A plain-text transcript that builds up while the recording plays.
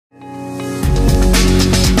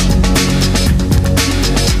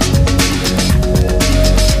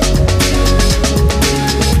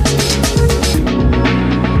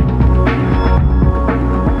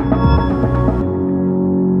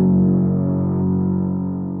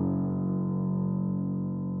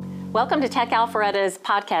Welcome to Tech Alpharetta's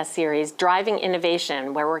podcast series, Driving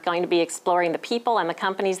Innovation, where we're going to be exploring the people and the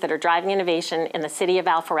companies that are driving innovation in the city of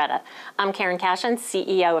Alpharetta. I'm Karen Cashin,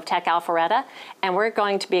 CEO of Tech Alpharetta, and we're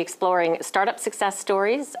going to be exploring startup success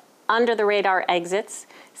stories, under-the-radar exits,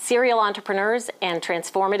 serial entrepreneurs, and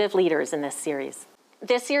transformative leaders in this series.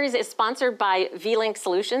 This series is sponsored by vLink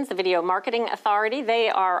Solutions, the Video Marketing Authority. They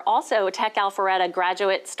are also a Tech Alpharetta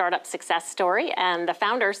graduate startup success story, and the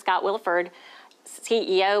founder, Scott Williford,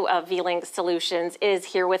 CEO of vLink Solutions, is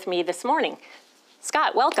here with me this morning.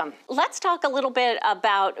 Scott, welcome. Let's talk a little bit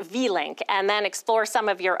about vLink and then explore some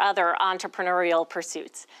of your other entrepreneurial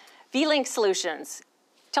pursuits. vLink Solutions,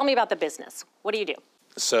 tell me about the business. What do you do?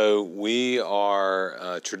 So we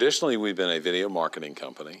are, traditionally we've been a video marketing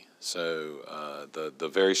company. So the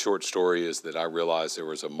very short story is that I realized there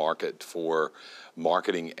was a market for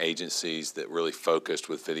marketing agencies that really focused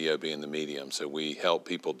with video being the medium. So we help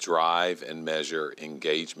people drive and measure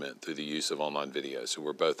engagement through the use of online video. So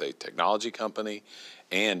we're both a technology company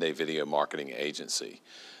and a video marketing agency.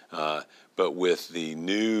 But with the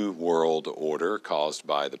new world order caused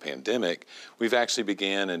by the pandemic, we've actually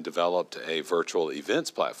began and developed a virtual events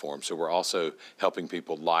platform. So we're also helping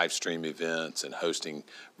people live stream events and hosting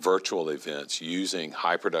virtual events using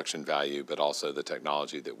high production value, but also the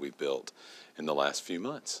technology that we've built in the last few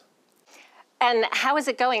months. And how is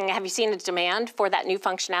it going? Have you seen a demand for that new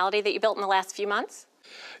functionality that you built in the last few months?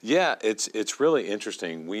 Yeah, it's really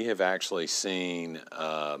interesting. We have actually seen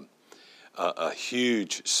a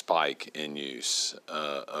huge spike in use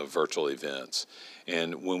of virtual events.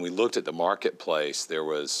 And when we looked at the marketplace, there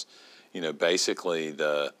was, basically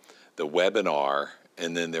the webinar,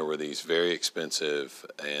 and then there were these very expensive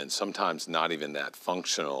and sometimes not even that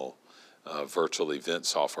functional virtual event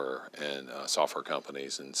software and software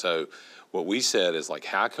companies. And so what we said is, like,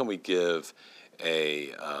 how can we give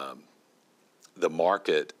the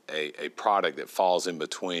market a product that falls in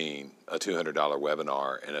between a $200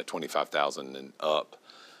 webinar and a $25,000 and up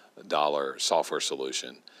software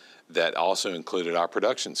solution that also included our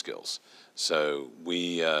production skills. So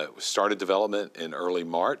we started development in early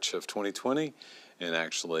March of 2020 and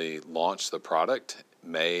actually launched the product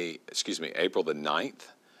April the 9th.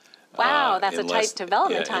 Wow, that's a tight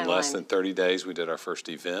development timeline. In less than 30 days, we did our first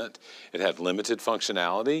event. It had limited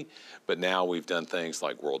functionality, but now we've done things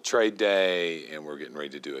like World Trade Day, and we're getting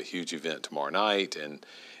ready to do a huge event tomorrow night.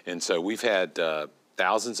 And so we've had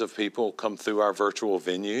thousands of people come through our virtual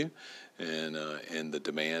venue, and the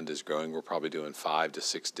demand is growing. We're probably doing 5 to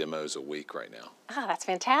 6 demos a week right now. Ah, that's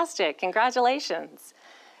fantastic. Congratulations.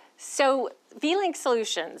 So vLink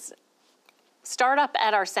Solutions, startup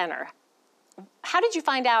at our center. How did you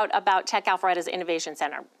find out about Tech Alpharetta's Innovation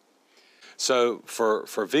Center? So for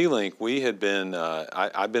vLink, we had been,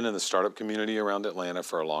 I've been in the startup community around Atlanta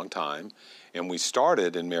for a long time, and we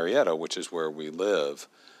started in Marietta, which is where we live,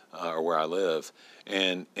 or where I live.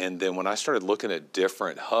 And then when I started looking at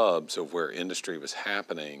different hubs of where industry was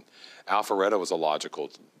happening, Alpharetta was a logical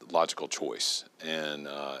choice. And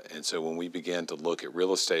so when we began to look at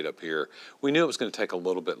real estate up here, we knew it was going to take a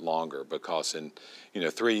little bit longer because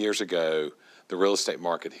 3 years ago, the real estate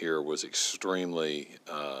market here was extremely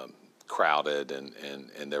crowded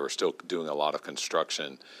and they were still doing a lot of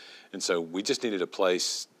construction. And so we just needed a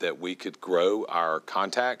place that we could grow our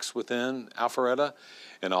contacts within Alpharetta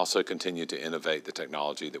and also continue to innovate the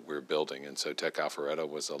technology that we're building. And so Tech Alpharetta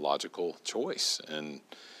was a logical choice. And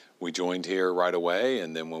we joined here right away.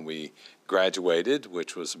 And then when we graduated,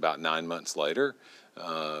 which was about 9 months later,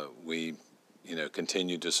 we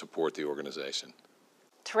continued to support the organization.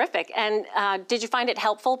 Terrific. And did you find it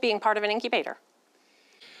helpful being part of an incubator?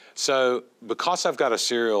 So because I've got a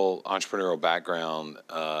serial entrepreneurial background,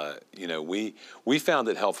 we found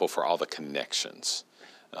it helpful for all the connections.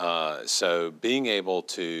 So being able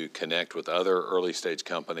to connect with other early stage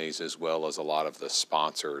companies as well as a lot of the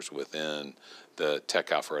sponsors within the Tech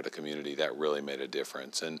Alpharetta community, that really made a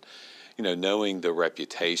difference. And knowing the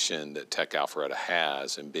reputation that Tech Alpharetta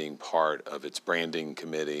has and being part of its branding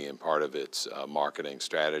committee and part of its marketing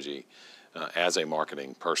strategy as a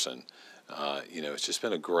marketing person, it's just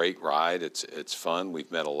been a great ride. It's fun.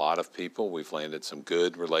 We've met a lot of people. We've landed some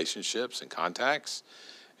good relationships and contacts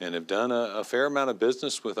and have done a fair amount of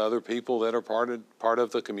business with other people that are part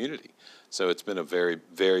of the community. So it's been a very,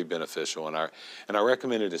 very beneficial. And I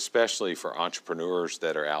recommend it especially for entrepreneurs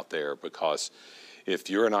that are out there, because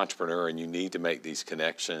if you're an entrepreneur and you need to make these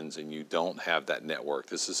connections and you don't have that network,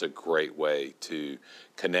 this is a great way to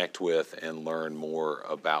connect with and learn more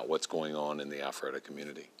about what's going on in the Alpharetta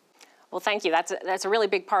community. Well, thank you. That's a really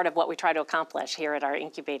big part of what we try to accomplish here at our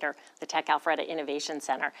incubator, the Tech Alpharetta Innovation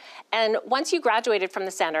Center. And once you graduated from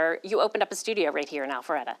the center, you opened up a studio right here in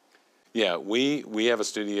Alpharetta. Yeah, we have a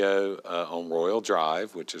studio on Royal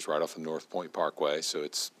Drive, which is right off of North Point Parkway. So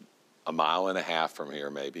it's a mile and a half from here,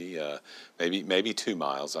 maybe 2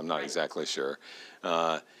 miles. I'm not exactly sure.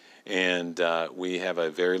 And we have a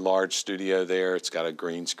very large studio there. It's got a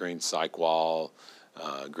green screen psych wall,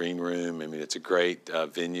 green room. I mean, it's a great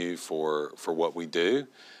venue for what we do.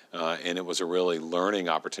 And it was a really learning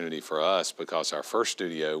opportunity for us because our first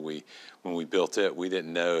studio, when we built it, we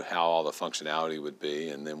didn't know how all the functionality would be,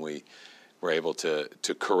 and then we were able to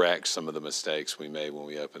correct some of the mistakes we made when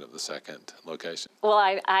we opened up the second location.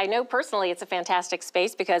 Well, I know personally it's a fantastic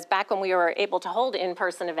space because back when we were able to hold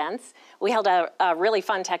in-person events, we held a really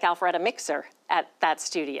fun Tech Alpharetta mixer at that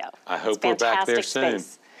studio. I hope we're back there soon.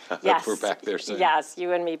 Space. I hope we're back there soon. Yes,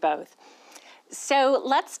 you and me both. So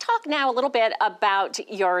let's talk now a little bit about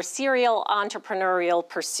your serial entrepreneurial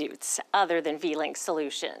pursuits other than vLink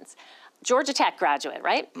Solutions. Georgia Tech graduate,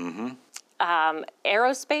 right? Mm-hmm.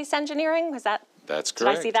 Aerospace engineering, was that? That's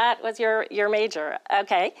correct. Did I see that was your major?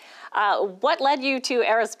 Okay. What led you to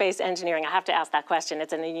aerospace engineering? I have to ask that question.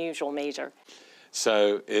 It's an unusual major.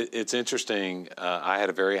 So it's interesting. I had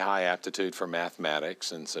a very high aptitude for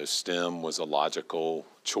mathematics, and so STEM was a logical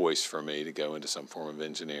choice for me to go into some form of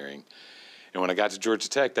engineering. And when I got to Georgia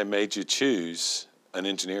Tech, they made you choose an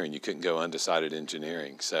engineering. You couldn't go undecided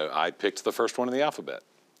engineering. So I picked the first one in the alphabet.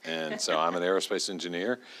 And so I'm an aerospace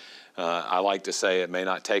engineer. I like to say it may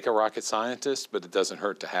not take a rocket scientist, but it doesn't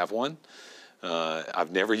hurt to have one.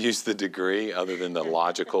 I've never used the degree other than the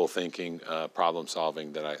logical thinking, problem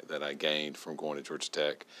solving that I gained from going to Georgia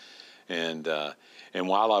Tech. And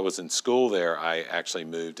while I was in school there, I actually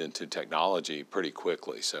moved into technology pretty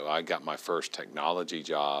quickly. So I got my first technology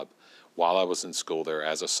job while I was in school there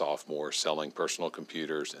as a sophomore, selling personal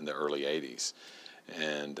computers in the early 80s.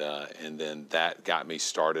 And then that got me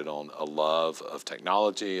started on a love of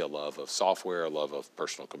technology, a love of software, a love of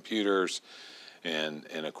personal computers. And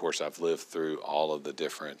of course, I've lived through all of the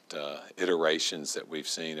different iterations that we've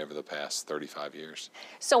seen over the past 35 years.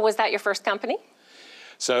 So was that your first company?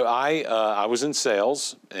 So I was in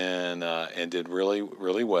sales and did really,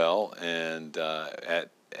 really well. And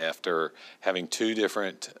after having 2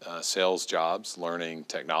 different sales jobs, learning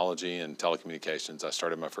technology and telecommunications, I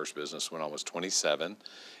started my first business when I was 27.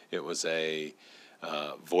 It was a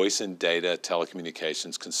voice and data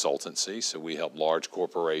telecommunications consultancy. So we help large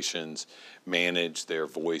corporations manage their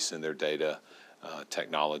voice and their data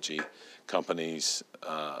technology companies,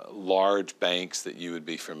 large banks that you would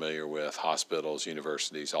be familiar with, hospitals,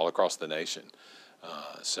 universities, all across the nation.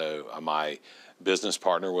 So my business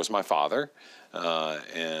partner was my father,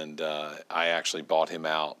 and I actually bought him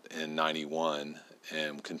out in '91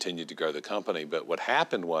 and continued to grow the company. But what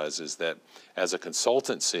happened is that as a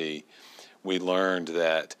consultancy, we learned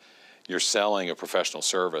that you're selling a professional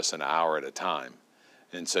service an hour at a time.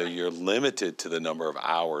 And so you're limited to the number of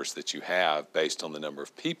hours that you have based on the number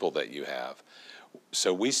of people that you have.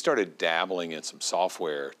 So we started dabbling in some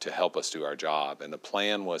software to help us do our job. And the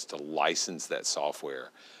plan was to license that software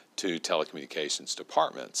to telecommunications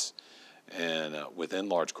departments and within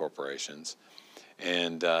large corporations.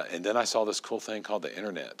 And then I saw this cool thing called the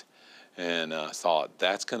internet. And thought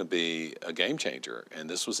that's going to be a game changer. And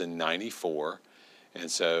this was in '94.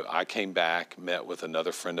 And so I came back, met with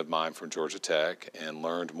another friend of mine from Georgia Tech, and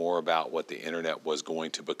learned more about what the internet was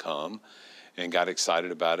going to become, and got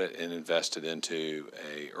excited about it and invested into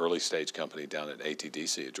an early stage company down at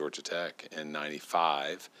ATDC at Georgia Tech in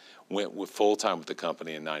 '95. Went full-time with the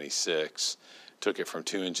company in '96. Took it from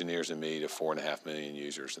 2 engineers and me to 4.5 million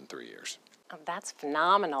users in 3 years. Oh, that's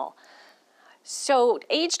phenomenal. So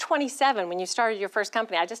age 27, when you started your first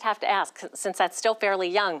company, I just have to ask, since that's still fairly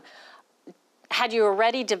young, had you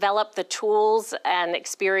already developed the tools and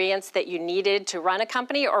experience that you needed to run a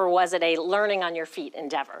company, or was it a learning on your feet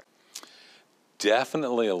endeavor?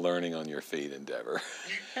 Definitely a learning on your feet endeavor.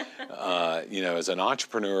 As an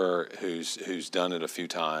entrepreneur who's done it a few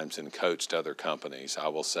times and coached other companies, I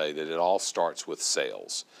will say that it all starts with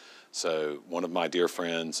sales. So one of my dear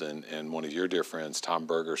friends and one of your dear friends, Tom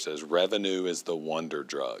Berger, says revenue is the wonder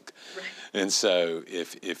drug. Right. And so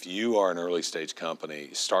if you are an early stage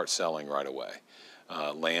company, start selling right away.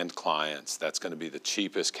 Land clients, that's going to be the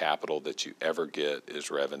cheapest capital that you ever get is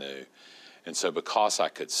revenue. And so because I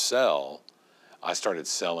could sell, I started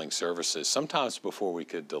selling services sometimes before we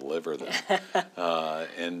could deliver them.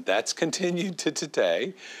 And that's continued to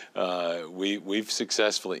today. We've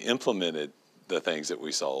successfully implemented the things that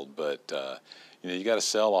we sold, but you got to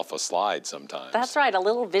sell off a slide sometimes. That's right. A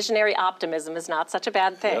little visionary optimism is not such a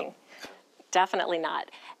bad thing. Yep. Definitely not.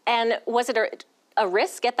 And was it a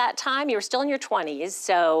risk at that time? You were still in your 20s,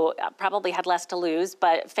 so probably had less to lose,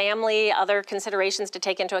 but family, other considerations to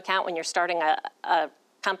take into account when you're starting a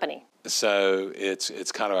company? So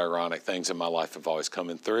it's kind of ironic. Things in my life have always come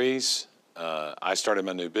in threes. I started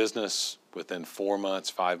my new business. Within 4 months,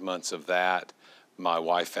 5 months of that, my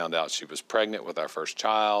wife found out she was pregnant with our first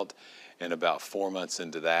child, and about 4 months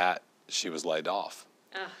into that, she was laid off.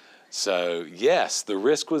 So yes, the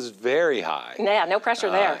risk was very high. Yeah, no pressure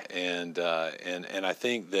there. And I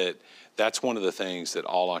think that's one of the things that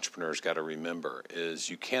all entrepreneurs got to remember is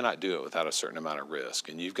you cannot do it without a certain amount of risk,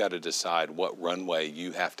 and you've got to decide what runway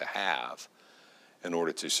you have to have in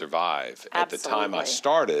order to survive. Absolutely. At the time I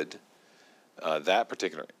started, that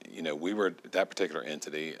particular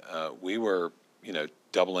entity, we were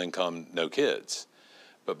double income, no kids.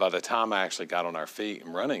 But by the time I actually got on our feet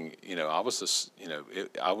and running, I was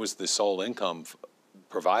the sole income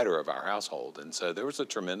provider of our household, and so there was a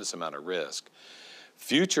tremendous amount of risk.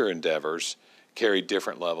 Future endeavors carry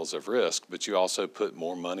different levels of risk, but you also put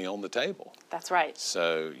more money on the table. That's right.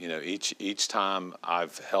 So each time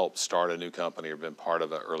I've helped start a new company or been part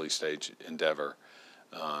of an early stage endeavor,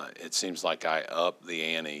 it seems like I up the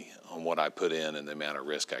ante on what I put in and the amount of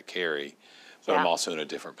risk I carry. But I'm also in a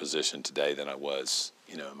different position today than I was,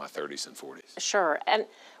 in my 30s and 40s. Sure. And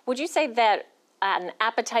would you say that an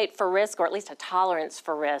appetite for risk, or at least a tolerance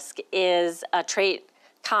for risk, is a trait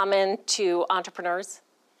common to entrepreneurs?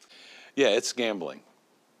 Yeah, it's gambling.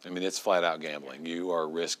 I mean, it's flat out gambling. You are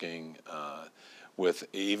risking,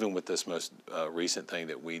 even with this most recent thing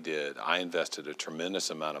that we did, I invested a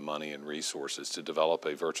tremendous amount of money and resources to develop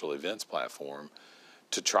a virtual events platform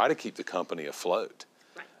to try to keep the company afloat.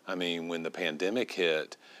 I mean, when the pandemic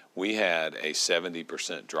hit, we had a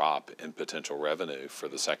 70% drop in potential revenue for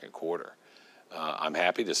the second quarter. I'm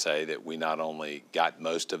happy to say that we not only got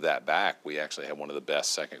most of that back, we actually had one of the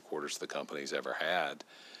best second quarters the company's ever had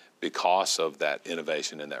because of that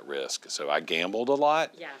innovation and that risk. So I gambled a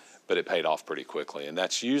lot, but it paid off pretty quickly, and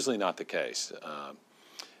that's usually not the case.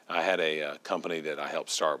 I had a company that I helped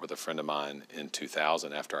start with a friend of mine in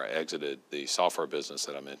 2000 after I exited the software business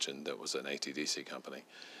that I mentioned that was an ATDC company.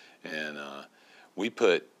 And we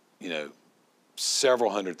put,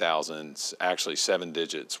 several hundred thousands, actually 7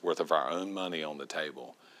 digits worth of our own money on the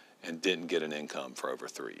table and didn't get an income for over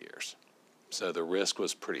 3 years. So the risk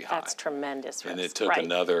was pretty high. That's tremendous risk. And it took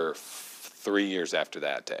another 3 years after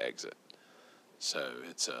that to exit. So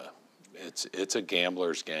it's a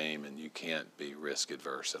gambler's game, and you can't be risk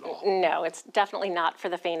adverse at all. No, it's definitely not for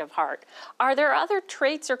the faint of heart. Are there other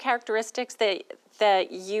traits or characteristics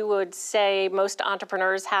that you would say most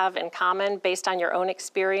entrepreneurs have in common based on your own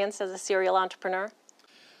experience as a serial entrepreneur?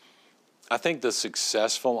 I think the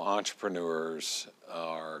successful entrepreneurs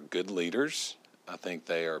are good leaders. I think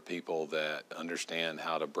they are people that understand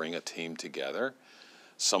how to bring a team together.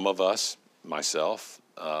 Some of us, myself,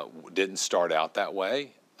 didn't start out that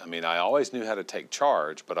way. I mean, I always knew how to take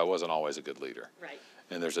charge, but I wasn't always a good leader. Right.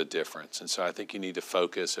 And there's a difference. And so I think you need to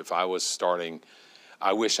focus. If I was starting,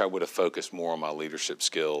 I wish I would have focused more on my leadership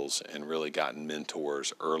skills and really gotten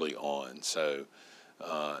mentors early on. So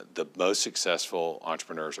the most successful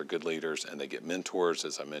entrepreneurs are good leaders, and they get mentors,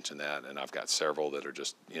 as I mentioned that. And I've got several that are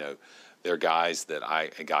just, they're guys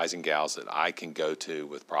and gals that I can go to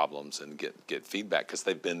with problems and get feedback because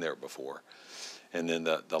they've been there before. And then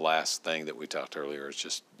the last thing that we talked earlier is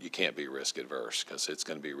just you can't be risk adverse because it's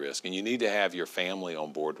going to be risk, and you need to have your family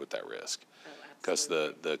on board with that risk because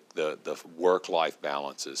the work-life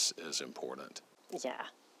balance is important. Yeah.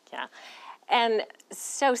 And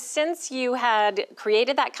so since you had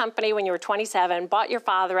created that company when you were 27, bought your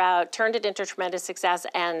father out, turned it into tremendous success,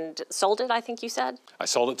 and sold it, I think you said? I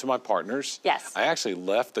sold it to my partners. Yes. I actually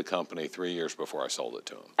left the company 3 years before I sold it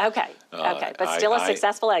to them. Okay, but still a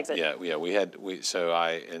successful exit.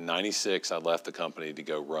 So in '96, I left the company to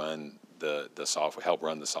go run the software, help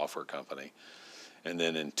run the software company. And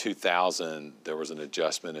then in 2000, there was an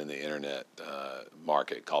adjustment in the internet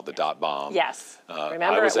market called the dot-bomb. Yes,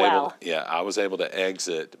 remember it well. I was able to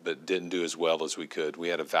exit, but didn't do as well as we could. We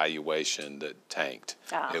had a valuation that tanked.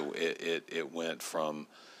 It went from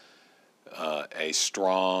a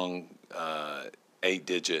strong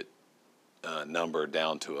 8-digit number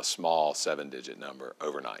down to a small 7-digit number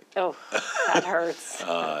overnight. Oh, that hurts.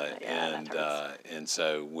 And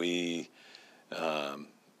so we.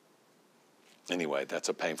 Anyway, that's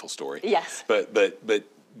a painful story. Yes. But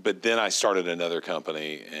then I started another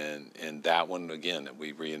company, and that one again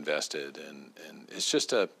we reinvested, and it's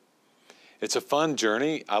just it's a fun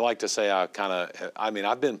journey. I like to say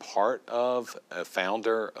I've been part of a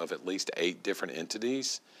founder of at least 8 different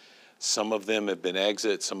entities. Some of them have been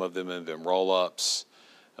exits, some of them have been roll-ups.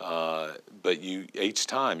 But each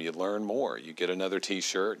time you learn more. You get another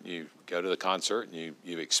T-shirt, you go to the concert, and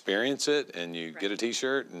you experience it, and you get a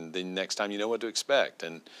T-shirt, and then next time you know what to expect.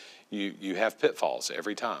 And you have pitfalls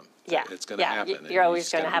every time. Yeah, it's going to happen. You're always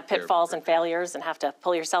going to have pitfalls and failures and have to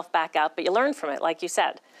pull yourself back up, but you learn from it, like you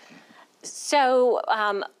said. So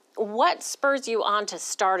what spurs you on to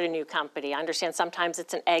start a new company? I understand sometimes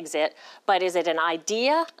it's an exit, but is it an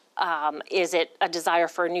idea? Is it a desire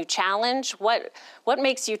for a new challenge? What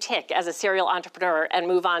makes you tick as a serial entrepreneur and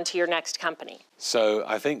move on to your next company? So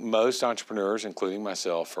I think most entrepreneurs, including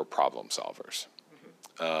myself, are problem solvers.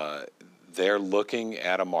 They're looking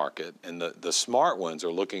at a market, and the smart ones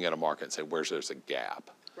are looking at a market and say, where's there's a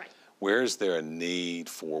gap? Right. Where's there a need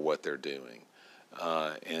for what they're doing?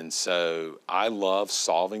 And so I love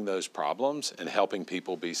solving those problems and helping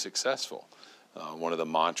people be successful. One of the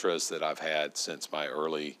mantras that I've had since my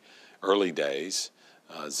early days,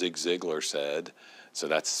 Zig Ziglar said, so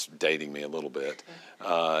that's dating me a little bit.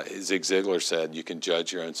 Zig Ziglar said, you can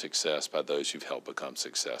judge your own success by those you've helped become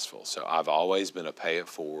successful. So I've always been a pay it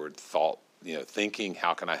forward thinking,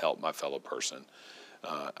 how can I help my fellow person?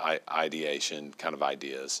 Ideation kind of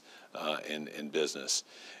ideas in business.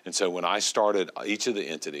 And so when I started each of the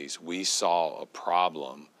entities, we saw a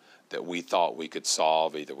problem that we thought we could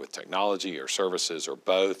solve either with technology or services or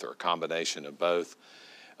both or a combination of both.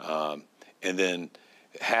 And then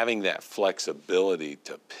having that flexibility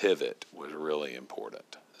to pivot was really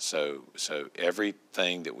important. So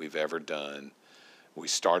everything that we've ever done, we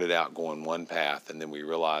started out going one path, and then we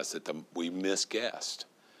realized that we misguessed.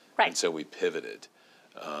 Right. And so we pivoted.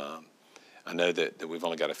 I know that we've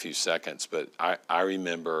only got a few seconds, but I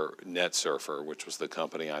remember NetSurfer, which was the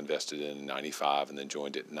company I invested in 95 and then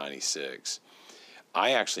joined it in 96.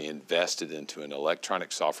 I actually invested into an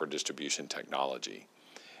electronic software distribution technology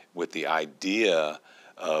with the idea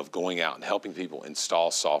of going out and helping people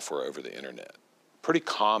install software over the internet. Pretty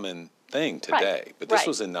common thing today, but this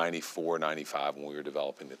was in 94, 95 when we were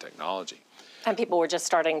developing the technology. And people were just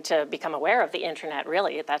starting to become aware of the internet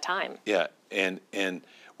really at that time. Yeah, and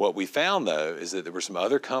what we found though is that there were some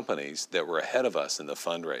other companies that were ahead of us in the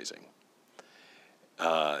fundraising.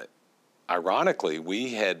 Ironically,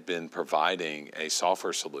 we had been providing a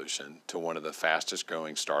software solution to one of the fastest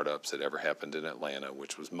growing startups that ever happened in Atlanta,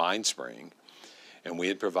 which was MindSpring. And we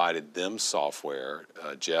had provided them software.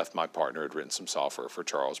 Jeff, my partner, had written some software for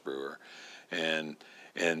Charles Brewer. And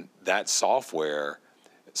that software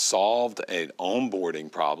solved an onboarding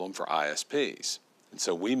problem for ISPs. And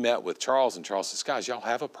so we met with Charles, and Charles says, guys, y'all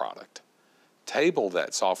have a product. Table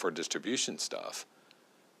that software distribution stuff.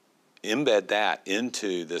 Embed that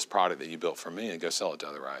into this product that you built for me and go sell it to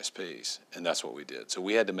other ISPs. And that's what we did. So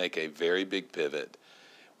we had to make a very big pivot.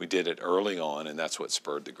 We did it early on, and that's what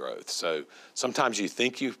spurred the growth. So sometimes you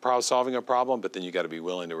think you're solving a problem, but then you got to be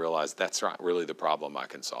willing to realize that's not really the problem I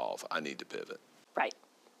can solve. I need to pivot. Right.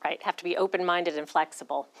 Have to be open-minded and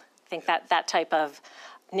flexible. I think that type of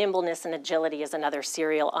nimbleness and agility is another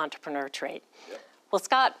serial entrepreneur trait. Yep. Well,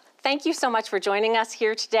 Scott, thank you so much for joining us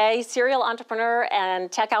here today. Serial entrepreneur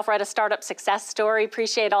and Tech Alpharetta startup success story.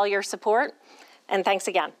 Appreciate all your support, and thanks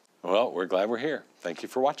again. Well, we're glad we're here. Thank you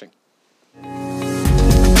for watching.